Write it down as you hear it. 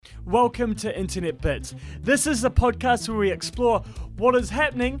Welcome to Internet Bits. This is the podcast where we explore what is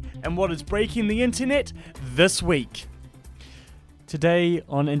happening and what is breaking the internet this week. Today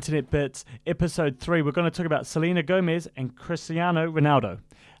on Internet Bits, episode 3, we're going to talk about Selena Gomez and Cristiano Ronaldo.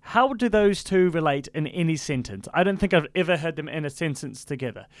 How do those two relate in any sentence? I don't think I've ever heard them in a sentence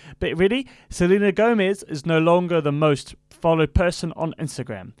together. But ready? Selena Gomez is no longer the most followed person on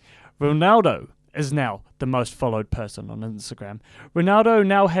Instagram. Ronaldo is now the most followed person on Instagram. Ronaldo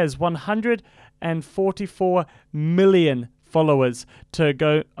now has 144 million followers to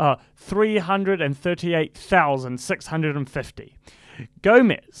go 338,650.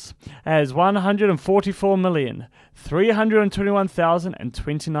 Gomez has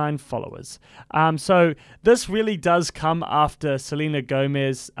 144,321,029 followers. So this really does come after Selena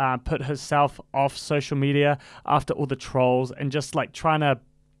Gomez put herself off social media after all the trolls and just like trying to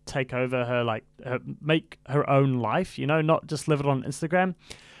take over her, make her own life, not just live it on Instagram.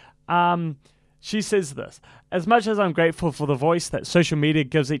 She says this: as much as I'm grateful for the voice that social media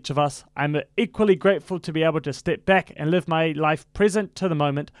gives each of us, I'm equally grateful to be able to step back and live my life present to the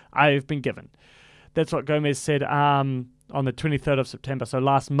moment I have been given. That's what Gomez said on the 23rd of September, so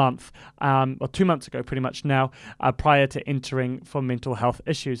last month, or 2 months ago pretty much now, prior to entering for mental health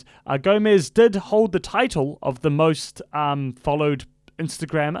issues. Gomez did hold the title of the most followed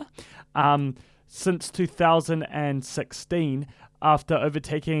Instagrammer since 2016 after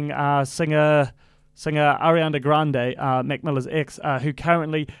overtaking singer Ariana Grande, Mac Miller's ex, who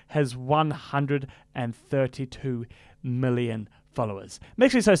currently has 132 million followers.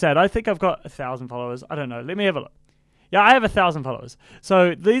 Makes me so sad. I think I've got 1,000 followers. I don't know. Let me have a look. Yeah, I have 1,000 followers.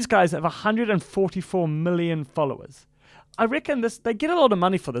 So these guys have 144 million followers. I reckon they get a lot of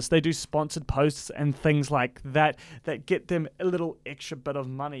money for this. They do sponsored posts and things like that get them a little extra bit of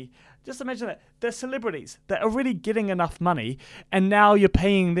money. Just imagine that. They're celebrities. They're already getting enough money, and now you're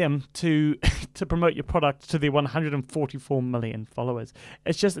paying them to promote your product to their 144 million followers.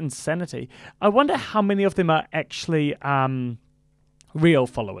 It's just insanity. I wonder how many of them are actually real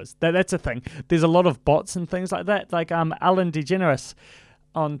followers. That's a thing. There's a lot of bots and things like that. Like Ellen DeGeneres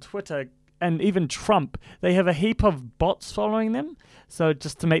on Twitter, and even Trump, they have a heap of bots following them, so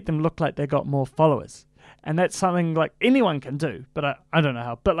just to make them look like they got more followers. And that's something like anyone can do, but I don't know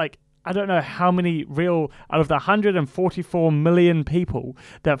how. But I don't know how many real, out of the 144 million people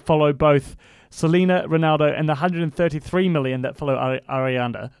that follow both Selena, Ronaldo, and the 133 million that follow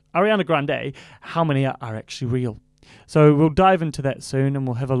Ariana Grande, how many are actually real. So we'll dive into that soon, and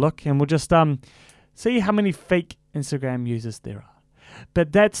we'll have a look, and we'll just see how many fake Instagram users there are.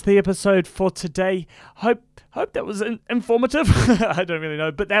 But that's the episode for today. Hope that was informative. I don't really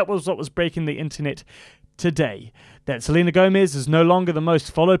know, but that was what was breaking the internet today. That Selena Gomez is no longer the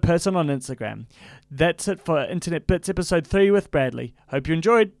most followed person on Instagram. That's it for Internet Bits episode 3 with Bradley. Hope you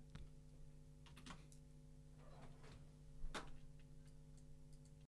enjoyed.